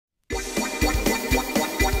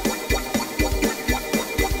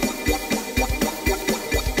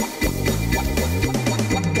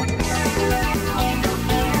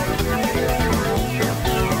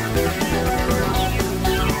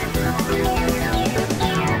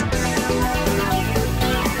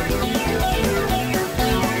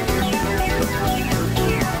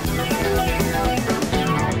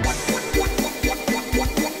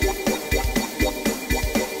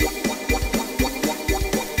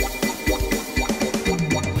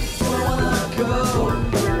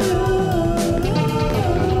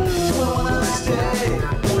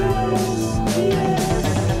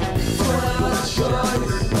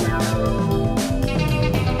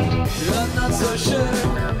so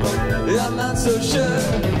sure. I'm not so sure.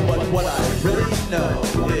 But what I really know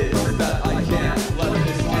is that I can't let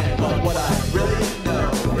this end. But what I really know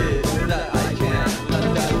is that I can't let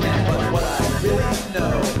that end. But what I really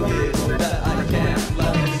know is that I can't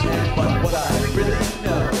let this end. But what I really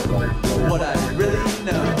know, what I really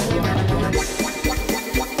know.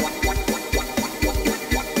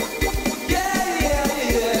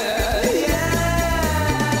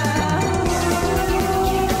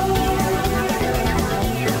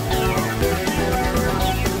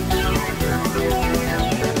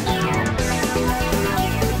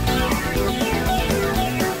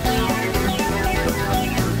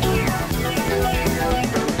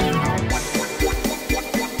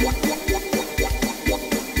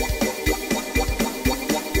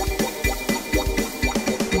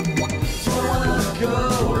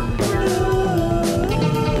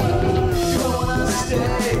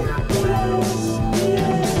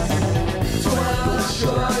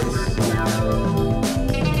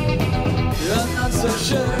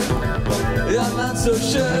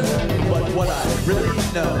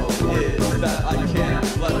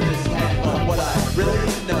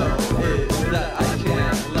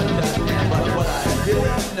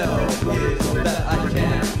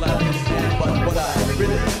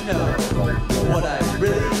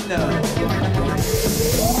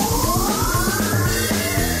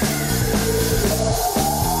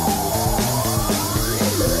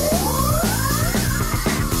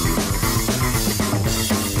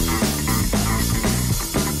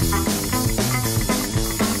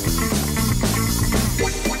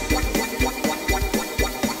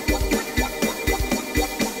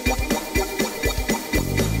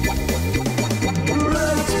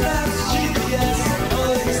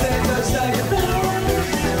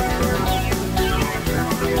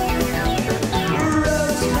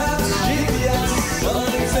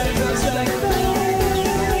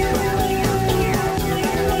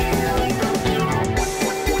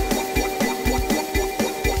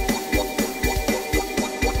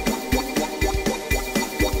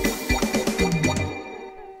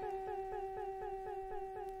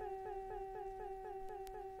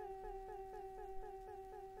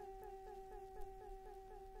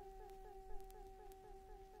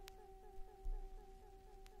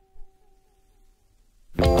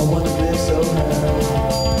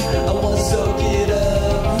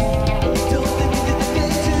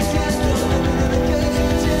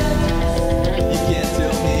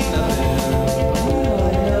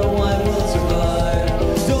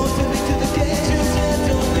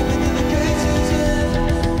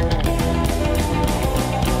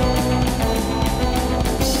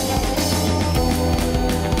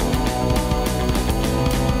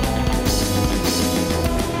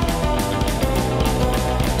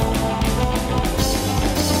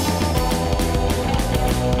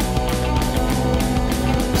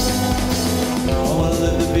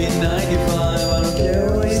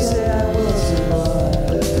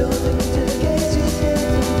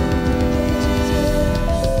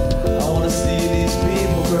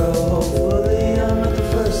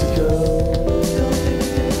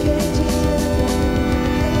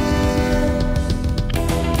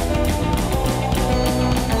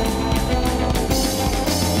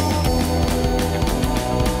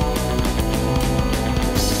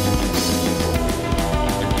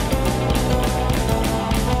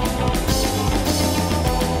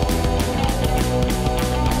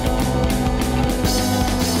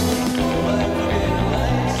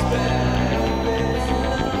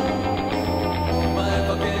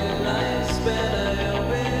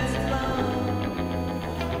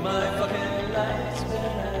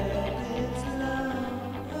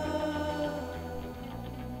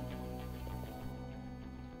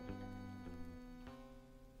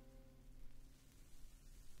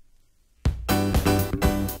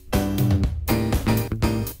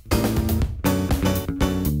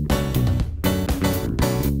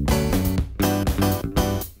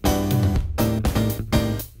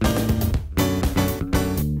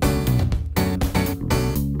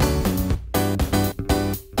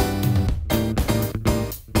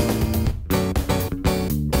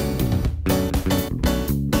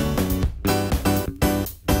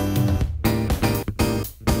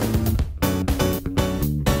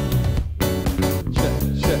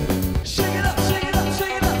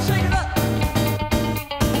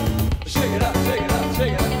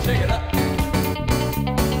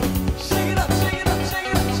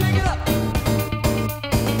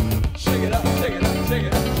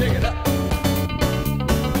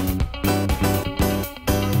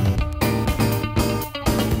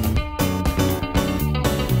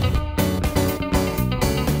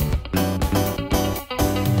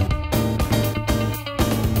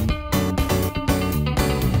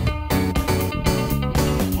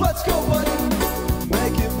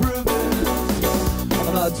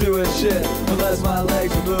 unless my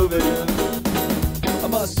legs are moving. I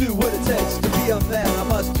must do what it takes to be a man. I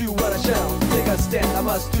must do what I shall. Take a stand. I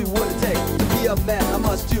must do what it takes to be a man. I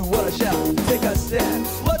must do what I shall. Take a stand.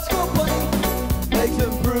 Let's go, buddy. Make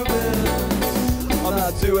improvements. I'm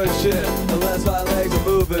not doing shit unless my legs are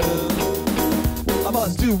moving. I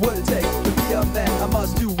must do what it takes to be a man. I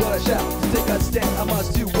must do what I shall. Take a stand. I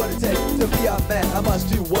must do what it takes to be a man. I must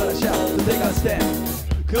do what I shall. Take a stand.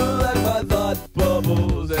 Collect my thought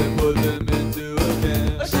bubbles and put them into a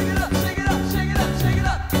can. Shake it up, shake it up, shake it up, shake it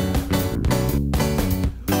up.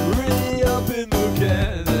 Really up in the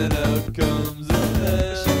can and out comes the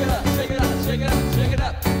head. Shake it up, shake it up, shake it up, shake it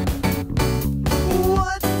up.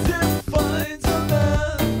 What defines a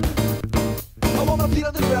man? I want my feet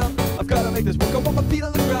on the ground. I've got to make this work. I want my feet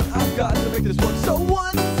on the ground. I've got to make this work. So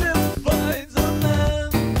what defines a man?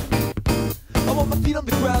 I want my feet on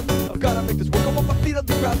the ground. I've got to make this work. I want my feet on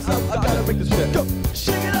the ground. So I've got to make this shit. Go.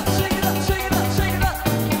 Shake it up, shake it up, shake it up, shake it up.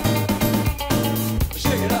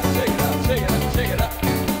 Shake it up, shake it up, shake it up, shake it up.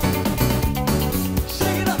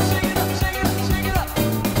 Shake it up, shake it up, shake it up, shake it up.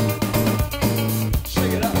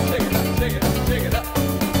 Shake it up, shake it up, shake it up, shake it up.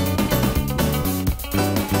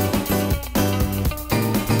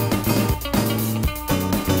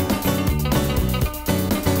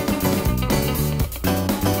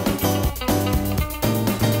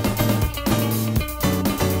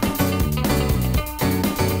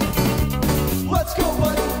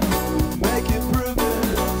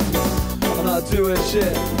 Doing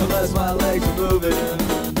shit unless my legs are moving.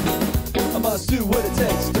 I must do what it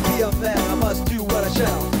takes to be a man. I must do what I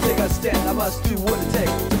shall. Take a stand. I must do what it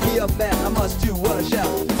takes to be a man. I must do what I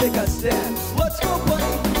shall. Take a stand. Let's go, buddy.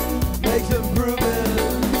 Make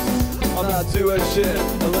improvements. I'm not doing shit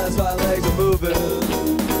unless my legs are moving.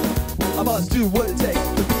 I must do what it takes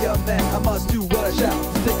to be a man. I must do what I shall.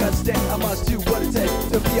 Take a stand. I must do what it takes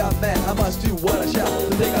to be a man. I must do what I shall.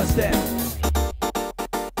 Take a stand.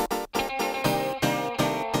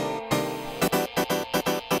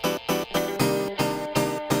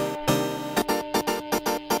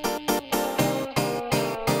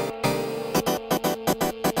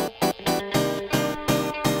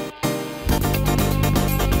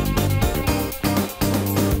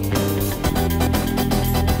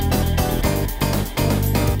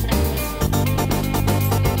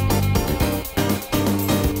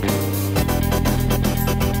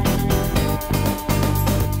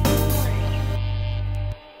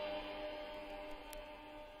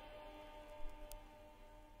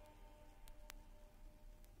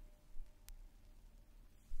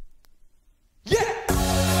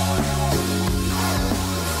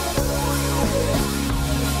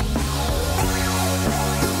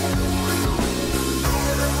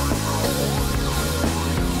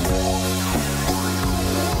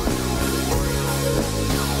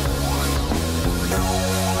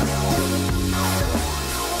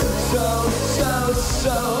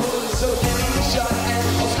 So give me a shot and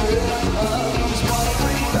I'll screw it up. Just wanna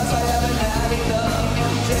breathe fast, I haven't had enough.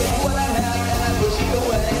 Take what I have and I push it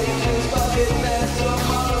away. Just fuck it, man,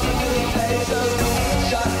 tomorrow's a new day. So give me a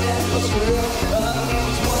shot and I'll screw it up.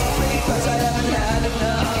 Just wanna breathe fast, I haven't had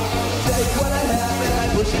enough. Take what I have and I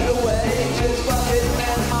push it away. Just fuck it,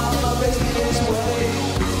 man, Mama raised me this way.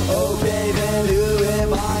 Okay, then who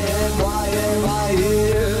am I and why am I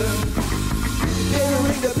here?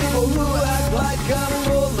 Hearing the people who act like I'm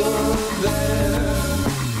full of them.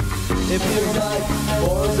 It feels like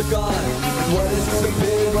morals are gone, and what is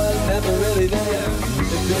disappeared was never really there.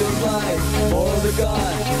 It feels like morals are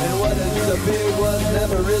gone, and what has disappeared was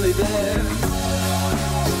never really there.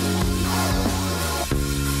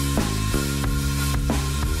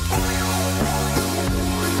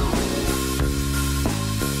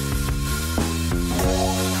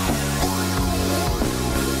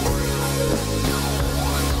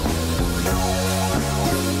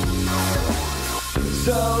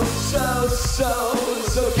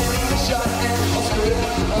 So give me a shot and I'll screw it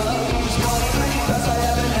up. Just wanna breathe fast, I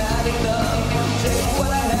haven't had enough. Take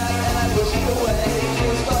what I have and I push it away.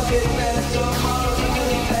 Just fuck it, man, tomorrow's a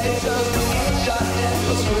new day. So give me a shot and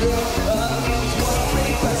I'll screw it up. Just wanna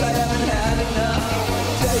breathe fast, I haven't had enough.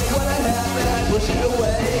 Take what I have and I push it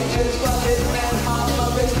away. Just fuck it, man, Mama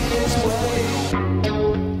raised me this way.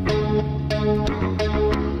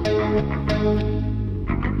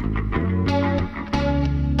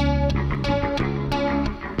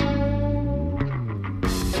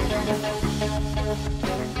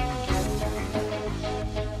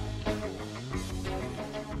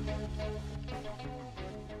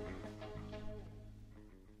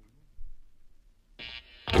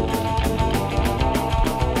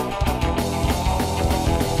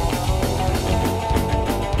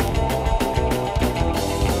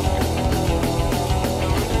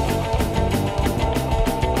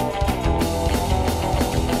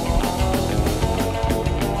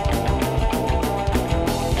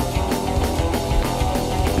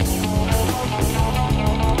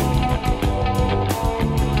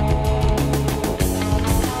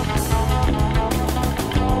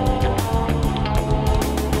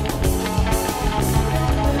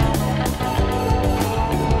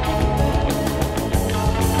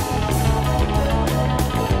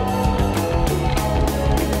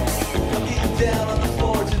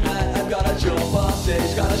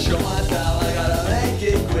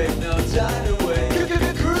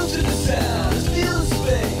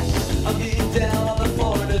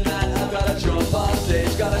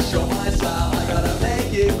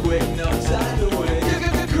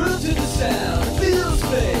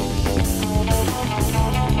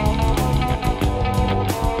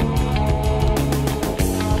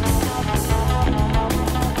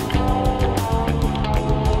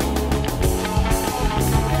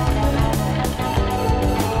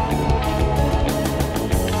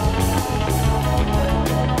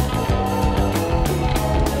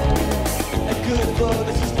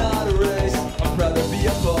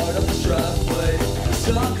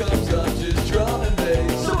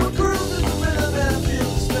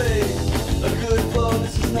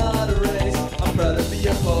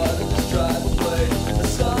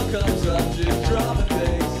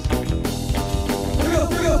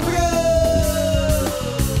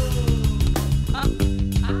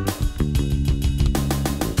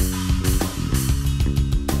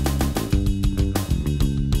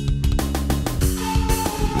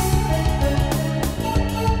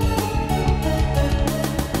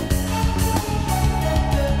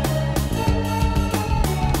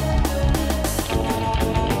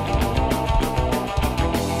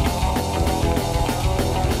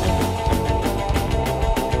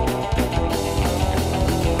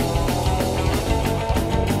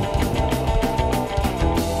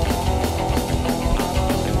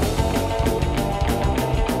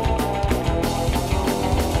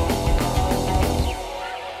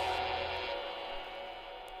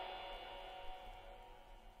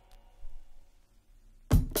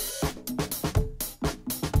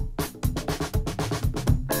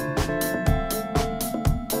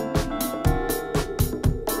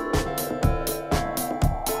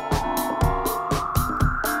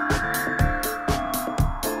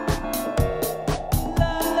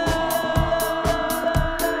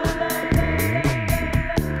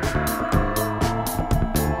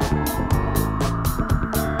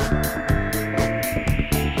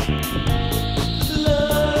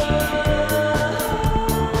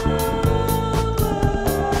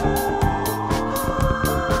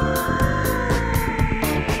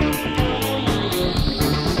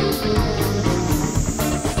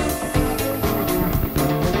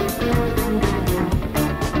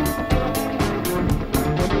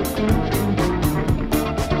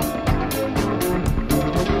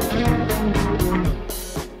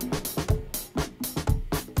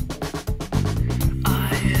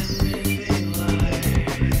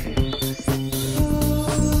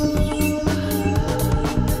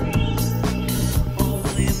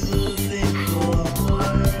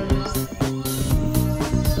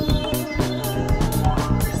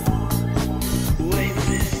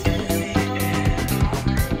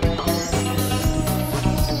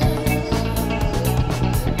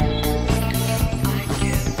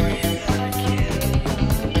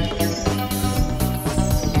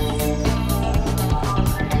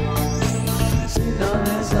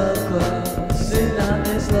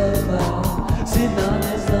 sitting on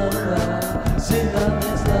this love cloud, sitting on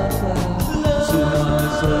this love cloud, sitting on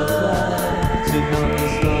this love cloud, sitting on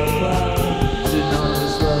this love cloud, sitting on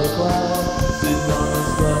this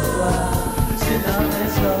love cloud, sitting on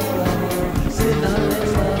this love cloud, sitting on this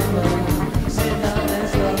love cloud, sitting on this love cloud, sitting on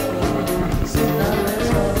this love cloud, sitting on this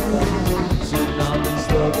love cloud, sitting on this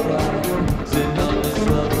love cloud, sitting on this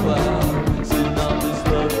love cloud, sitting on this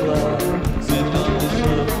love cloud, sitting on this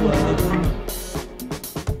love cloud.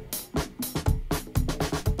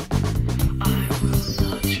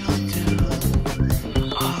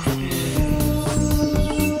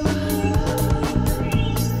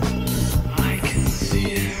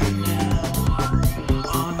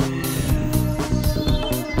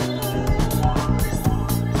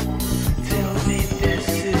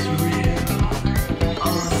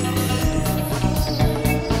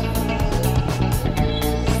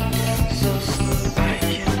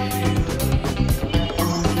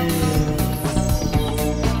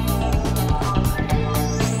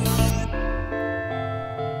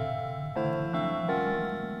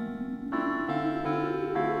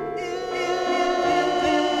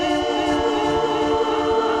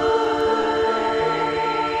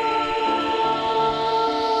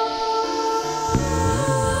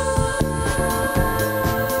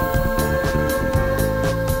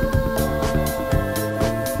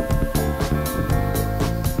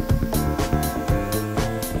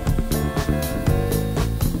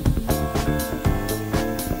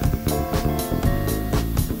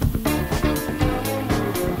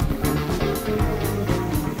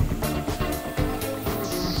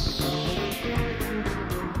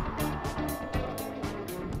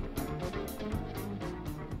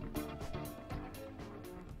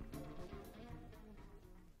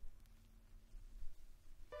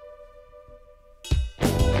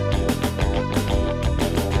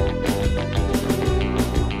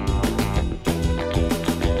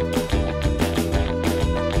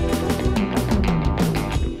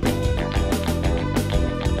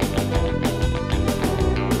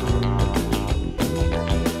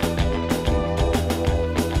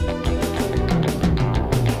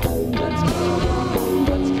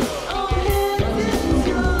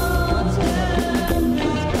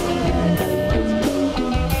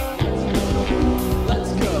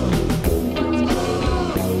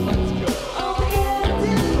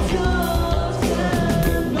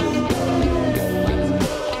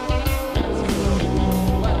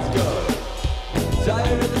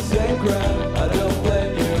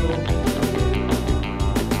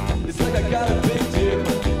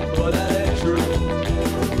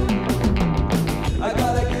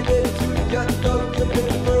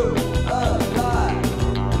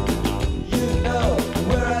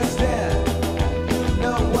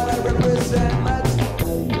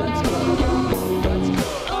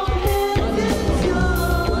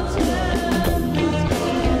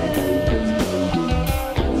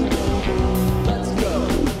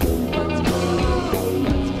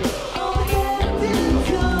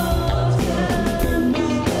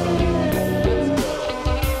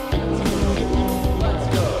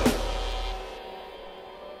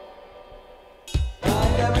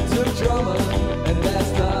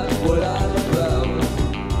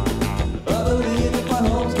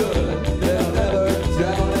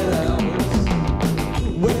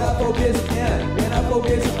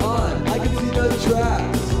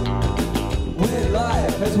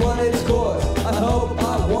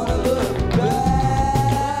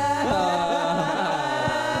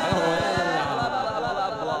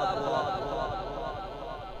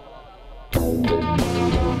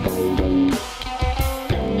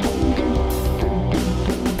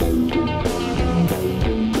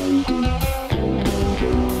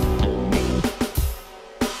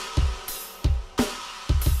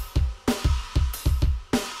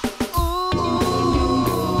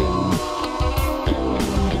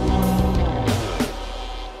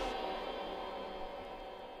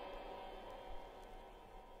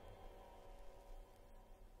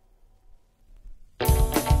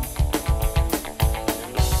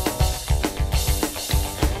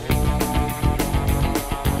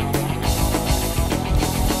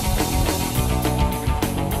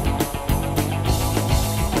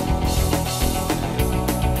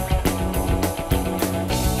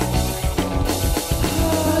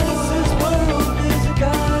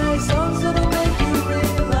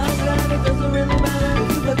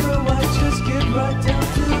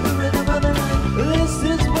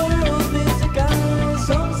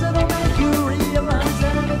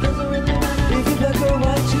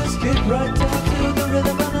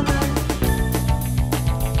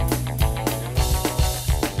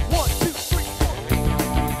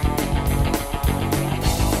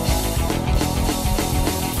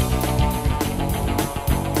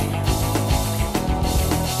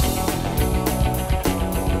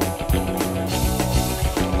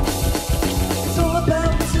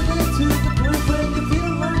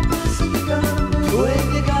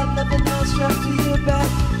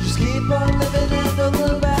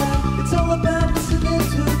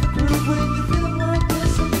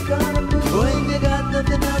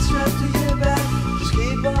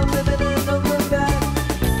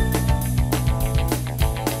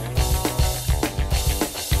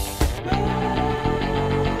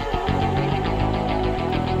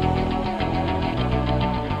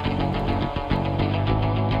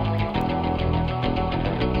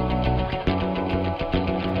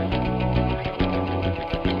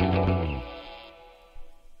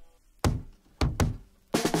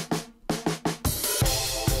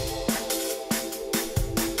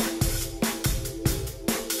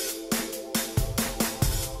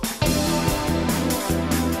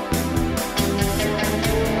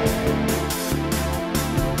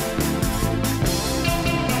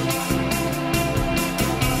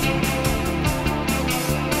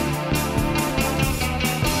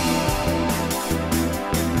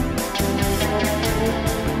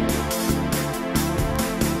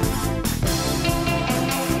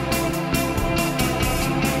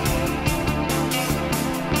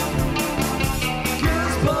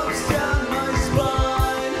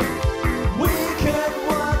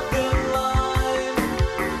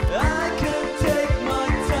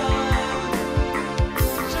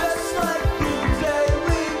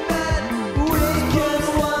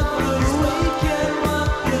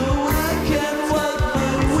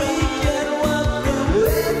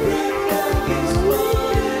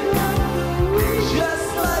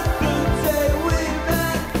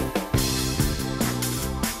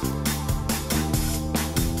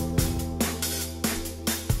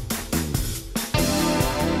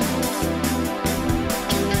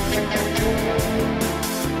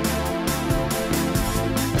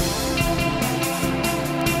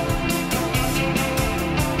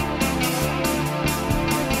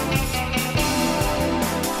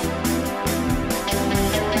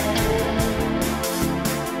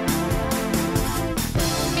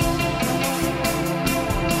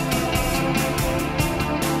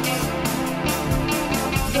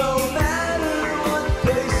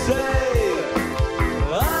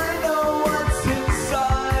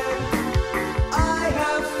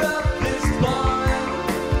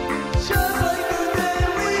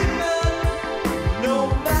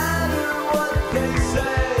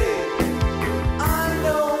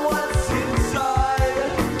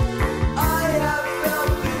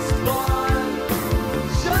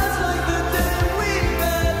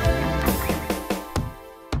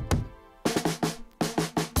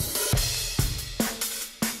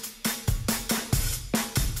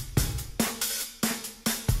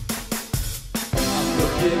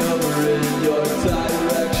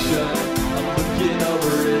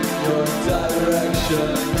 your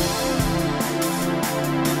direction.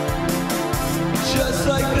 Just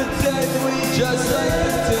like the day we, just like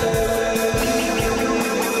the day.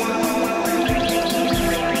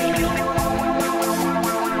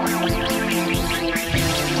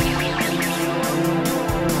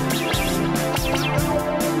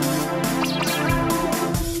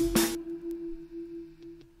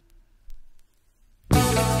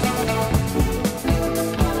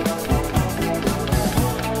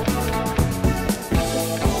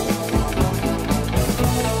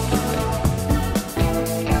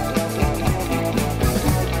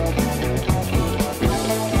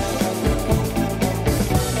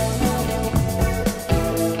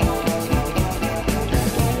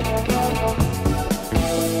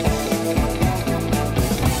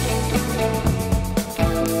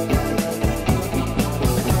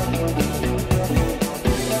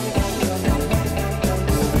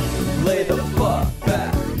 Lay the fuck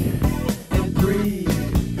back and breathe.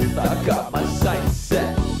 I got my sights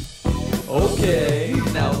set. Okay,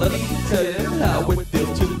 now let me tell you how it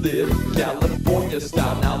feels to live California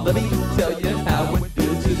style. Now let me tell you how it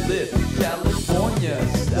feels to live California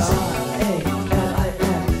style.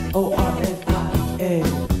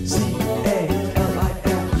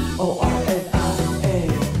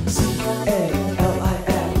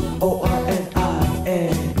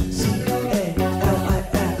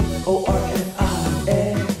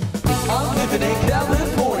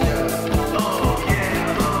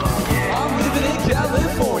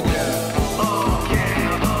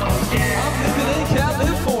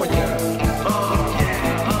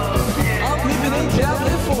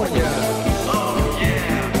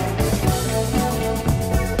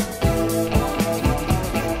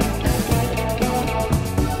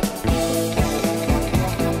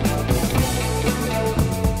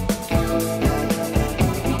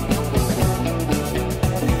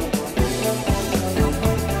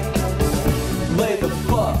 Lay the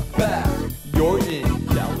fuck back, you're in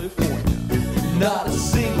California. Not a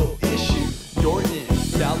single issue, you're in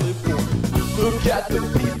California. Look at the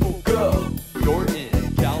people go, you're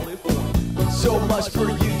in California. So much for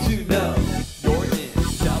you to know, you're in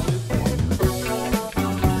California.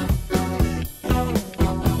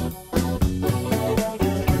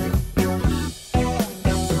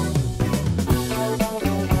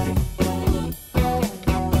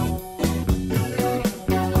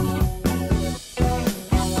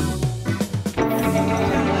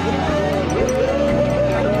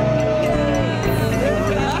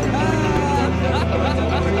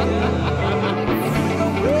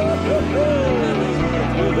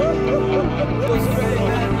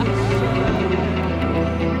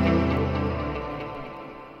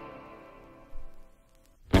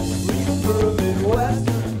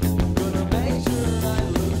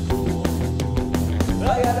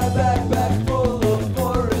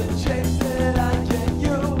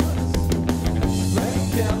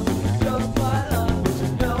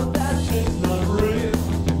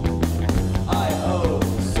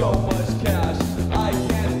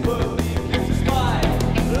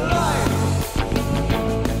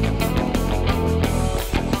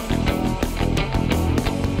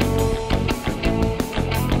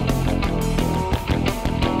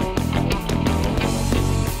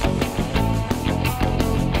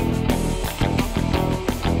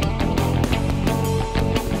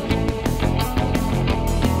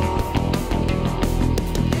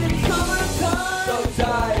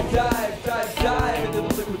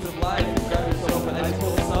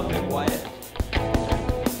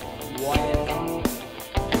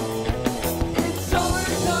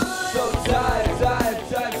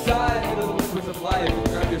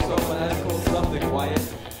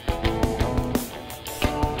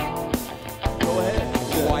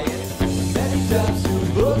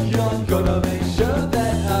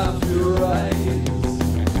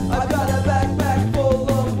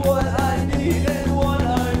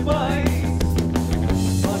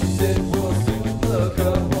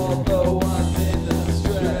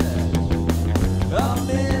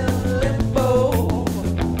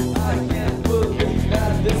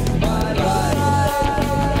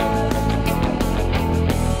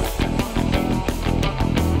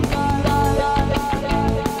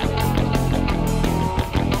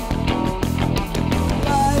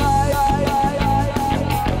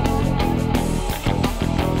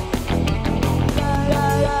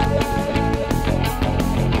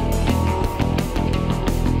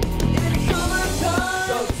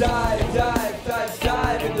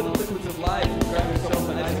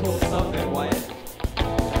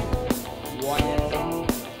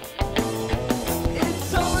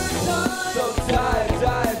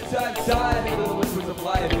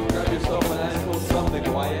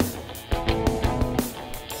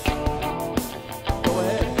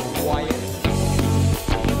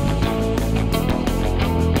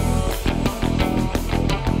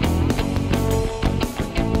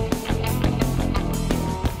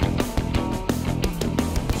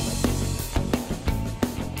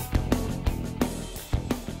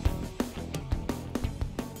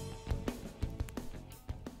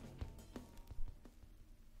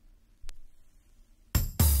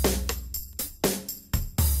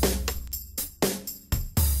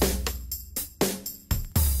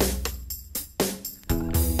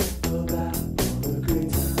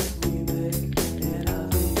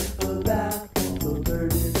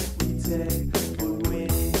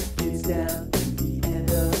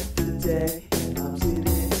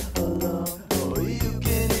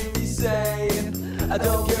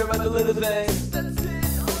 little things that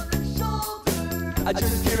sit on her shoulder. I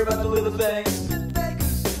just care about the little things that make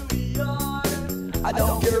us who we are. I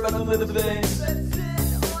don't care about the little things that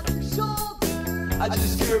sit on her shoulder. I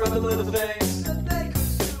just care about the little things that make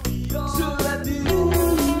us who we are. So let me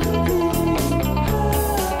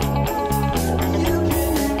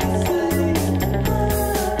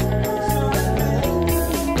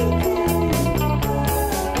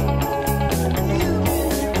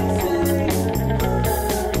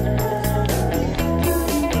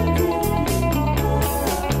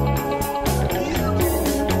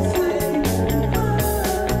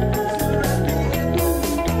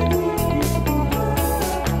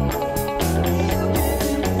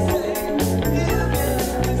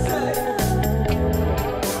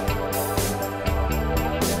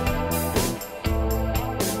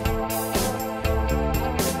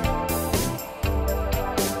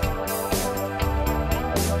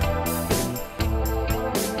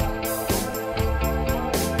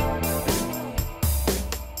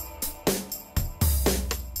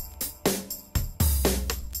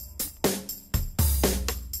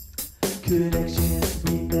connections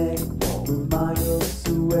we make won't remind us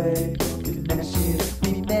away. Connections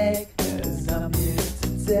we make as I'm here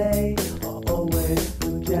today. I'll always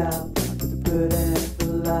look out for the good and the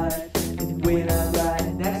light. And when I'm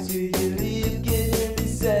right next to you, you can hear me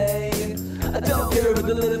say, I don't care about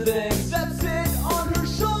the little things that sit on her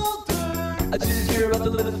shoulder. I just care about the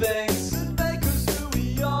little things that make us who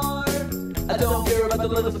we are. I don't care about the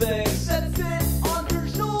little things that sit on her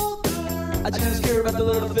shoulder. I just care about the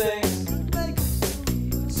little things.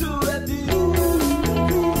 So let me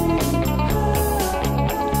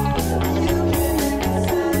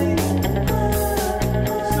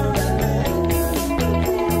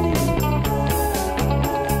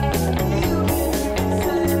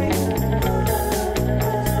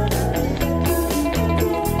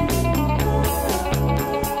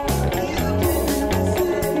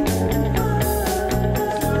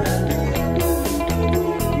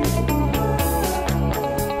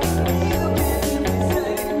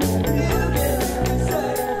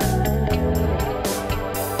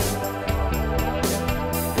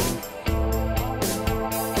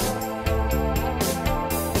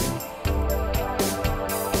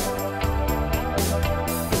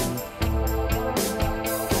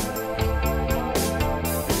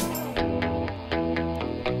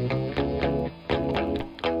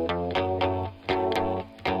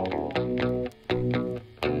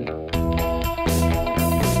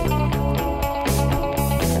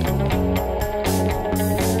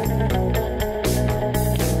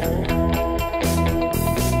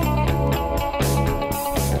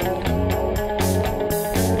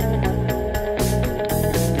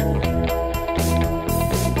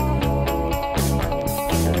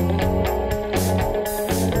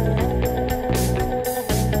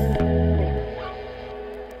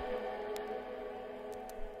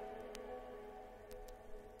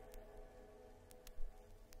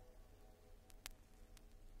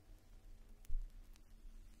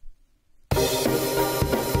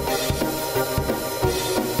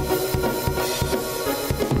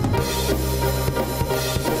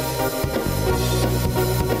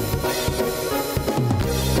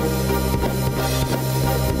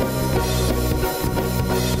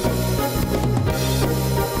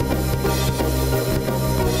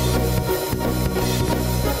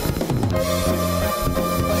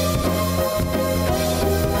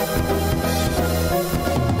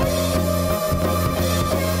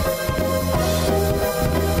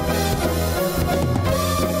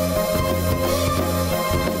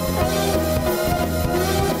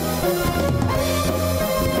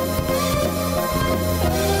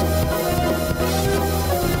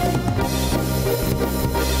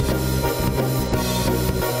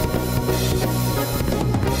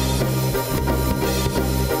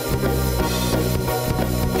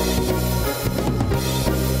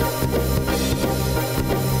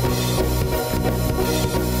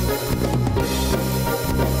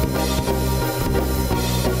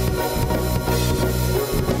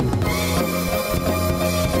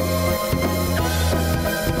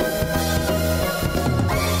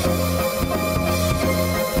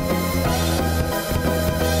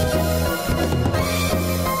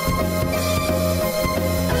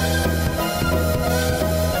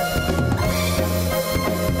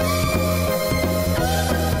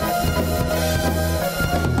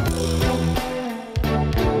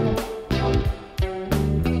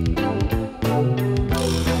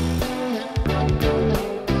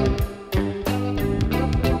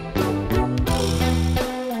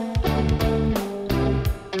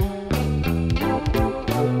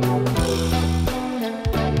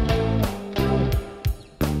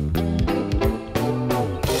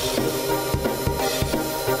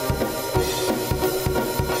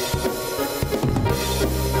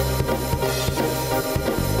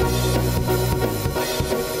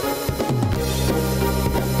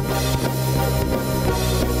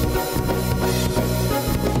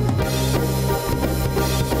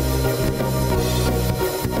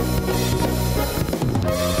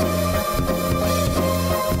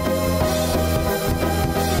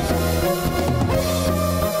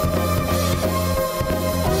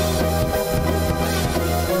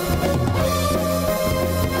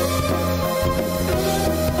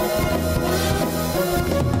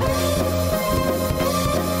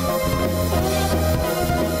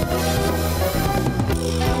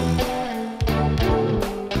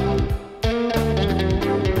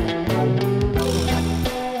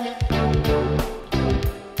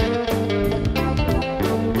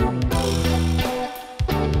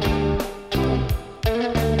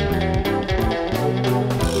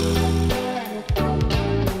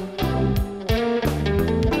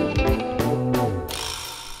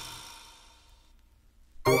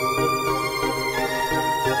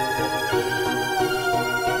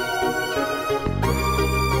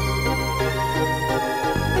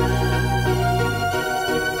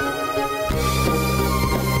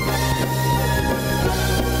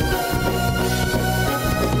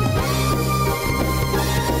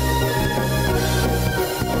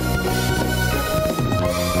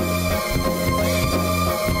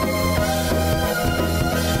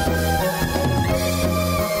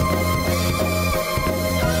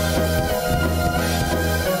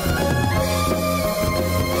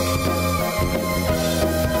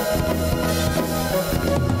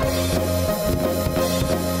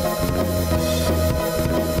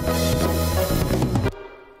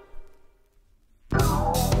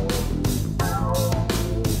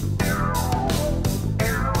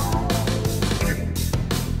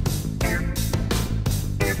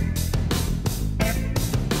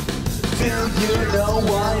Do you know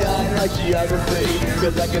why I like geography?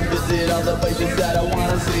 Cause I can visit all the places that I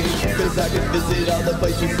wanna see. Cause I can visit all the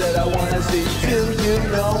places that I wanna see. Do you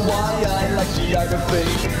know why I like geography?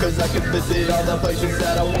 Cause I can visit all the places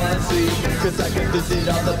that I wanna see. Cause I can visit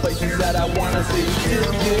all the places that I wanna see. Do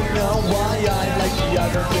you know why I like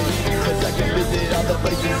geography? Cause I can visit all the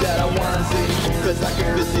places that I wanna see. Cause I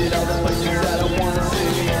can visit all the places that I wanna see.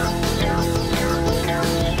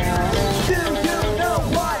 Do you know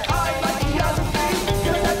why I like geography?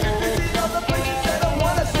 Cause I can visit all the places that I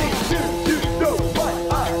wanna see. Do you know why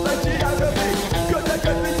I like geography? Cause I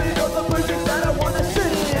can visit all the places that I wanna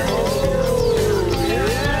see. Oh,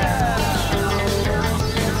 yeah!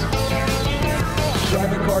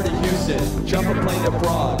 Drive a car to Houston, jump a plane to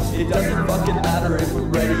Prague. It doesn't fucking matter if we're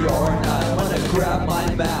ready or not. I'm gonna grab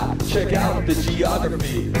my map, check out the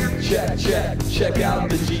geography. Check out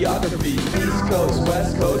the geography. East Coast,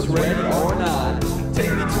 West Coast, ready or not. Take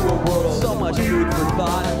me to a world, so much food for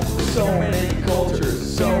thought. So many cultures,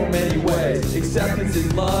 so many ways. Acceptance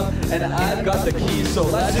is love, and I've got the keys, so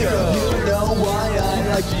let's go. You know why I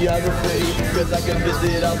like geography? Cause I can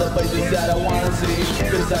visit all the places that I wanna see.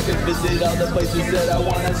 Cause I can visit all the places that I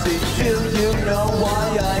wanna see. Do you know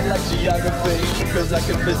why I like geography? Cause I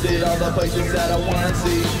can visit all the places that I wanna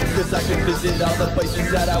see. Cause I can visit all the places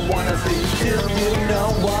that I wanna see. Do you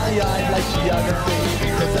know why I like geography?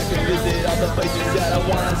 Cause I can visit all the places that I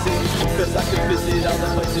wanna see. Cause I can visit all the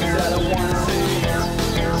places that I wanna see.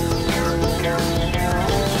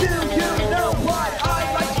 Do you know why I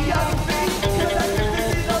like geography? Cause I can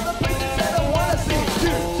visit all the places that I wanna see.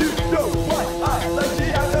 Do you know why I like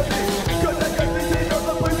geography? Cause I can visit all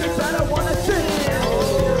the places that I wanna see. Oh,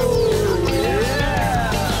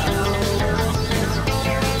 yeah!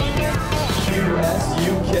 US,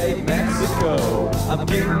 UK, Mexico. I'm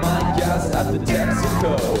getting my gas at the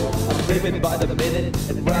Texaco. I'm living by the minute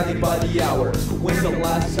and riding by the hour. When's the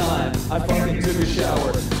last time I fucking took a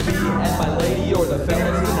shower? Me and my lady or the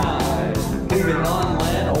fellas and I. Moving on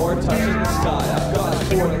land or touching the sky. I've got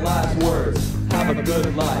 4 last words. Have a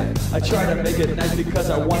good life. I try to make it nice because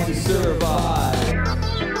I want to survive.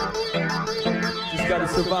 Just gotta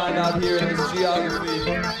survive out here in this geography.